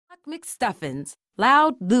McStuffins,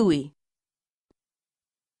 loud Louie.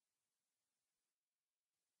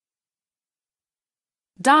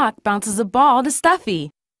 Doc bounces a ball to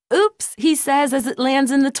Stuffy. Oops, he says as it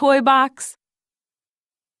lands in the toy box.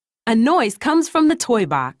 A noise comes from the toy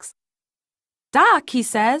box. Doc, he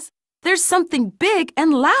says, there's something big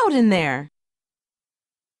and loud in there.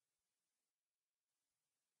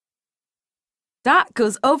 Doc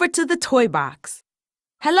goes over to the toy box.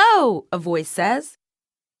 Hello, a voice says.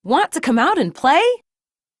 Want to come out and play?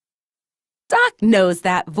 Doc knows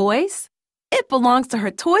that voice. It belongs to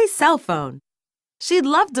her toy cell phone. She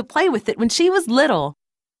loved to play with it when she was little.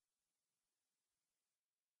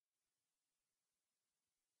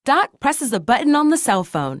 Doc presses a button on the cell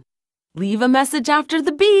phone. Leave a message after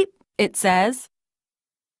the beep, it says.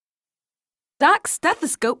 Doc's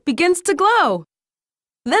stethoscope begins to glow.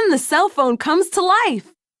 Then the cell phone comes to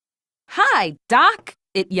life. Hi, Doc,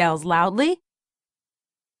 it yells loudly.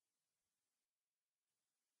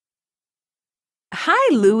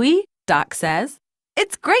 Hi, Louie, Doc says.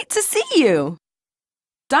 It's great to see you.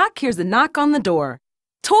 Doc hears a knock on the door.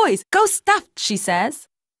 Toys, go stuffed, she says.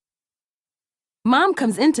 Mom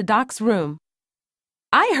comes into Doc's room.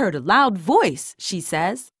 I heard a loud voice, she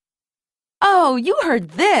says. Oh, you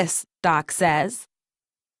heard this, Doc says.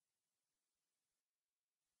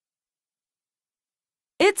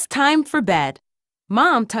 It's time for bed.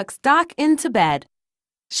 Mom tucks Doc into bed.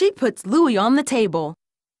 She puts Louie on the table.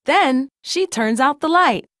 Then she turns out the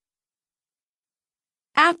light.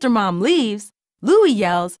 After Mom leaves, Louie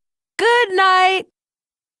yells, "Good night!"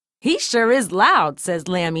 He sure is loud, says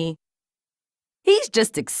Lammy. He's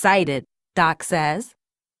just excited, Doc says.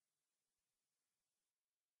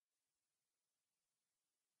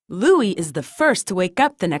 Louie is the first to wake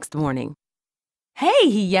up the next morning. Hey,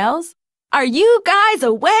 he yells, are you guys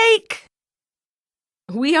awake?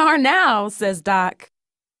 We are now, says Doc.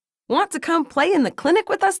 Want to come play in the clinic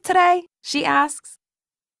with us today? She asks.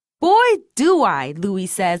 Boy, do I, Louie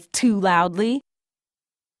says too loudly.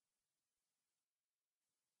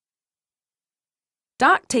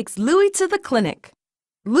 Doc takes Louie to the clinic.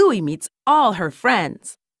 Louie meets all her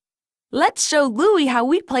friends. Let's show Louie how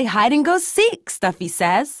we play hide-and-go-seek, Stuffy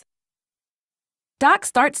says. Doc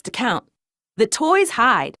starts to count. The toys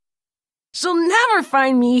hide. She'll never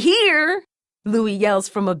find me here, Louie yells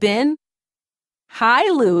from a bin. Hi,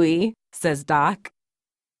 Louie, says Doc.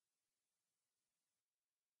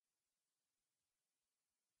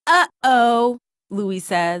 Uh-oh, Louie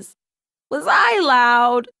says. Was I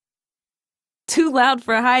loud? Too loud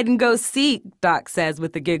for hide-and-go-seek, Doc says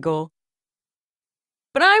with a giggle.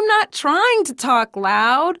 But I'm not trying to talk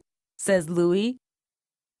loud, says Louie.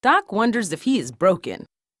 Doc wonders if he is broken.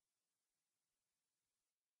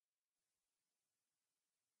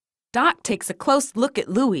 Doc takes a close look at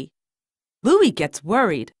Louie. Louie gets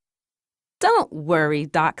worried. Don't worry,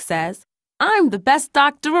 Doc says. I'm the best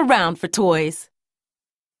doctor around for toys.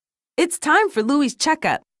 It's time for Louie's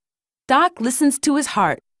checkup. Doc listens to his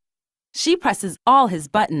heart. She presses all his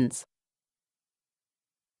buttons.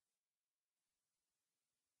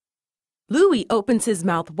 Louie opens his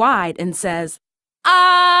mouth wide and says,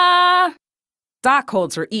 "Ah!" Doc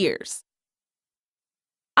holds her ears.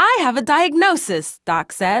 I have a diagnosis,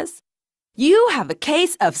 Doc says. You have a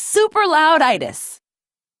case of super louditis.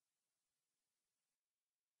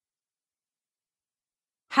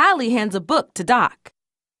 Hallie hands a book to Doc.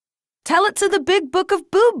 Tell it to the big book of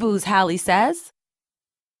boo-boos, Hallie says.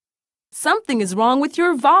 Something is wrong with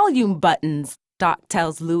your volume buttons, Doc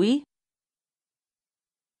tells Louie.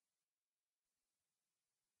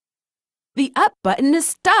 The up button is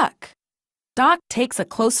stuck. Doc takes a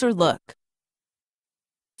closer look.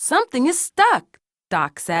 Something is stuck,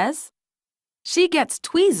 Doc says. She gets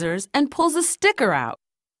tweezers and pulls a sticker out.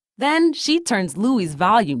 Then she turns Louie's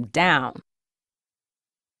volume down.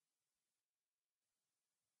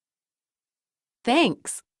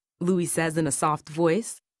 Thanks, Louie says in a soft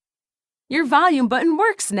voice. Your volume button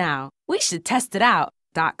works now. We should test it out,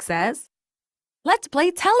 Doc says. Let's play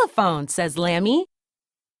telephone, says Lammy.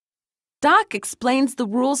 Doc explains the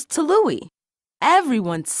rules to Louie.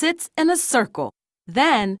 Everyone sits in a circle.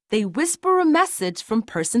 Then they whisper a message from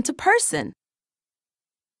person to person.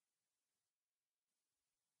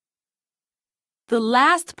 The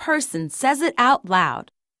last person says it out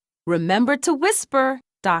loud. Remember to whisper,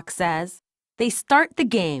 Doc says. They start the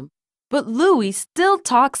game, but Louie still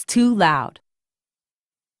talks too loud.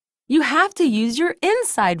 You have to use your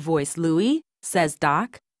inside voice, Louie, says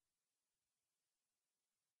Doc.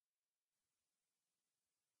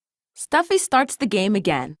 Stuffy starts the game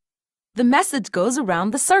again. The message goes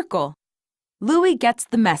around the circle. Louie gets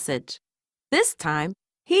the message. This time,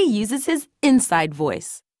 he uses his inside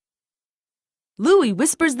voice. Louie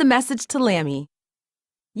whispers the message to Lammy.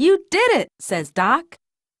 "You did it," says Doc.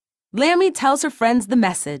 Lammy tells her friends the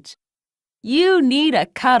message. "You need a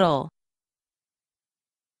cuddle."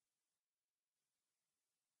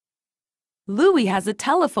 Louie has a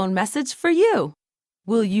telephone message for you.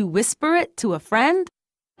 Will you whisper it to a friend?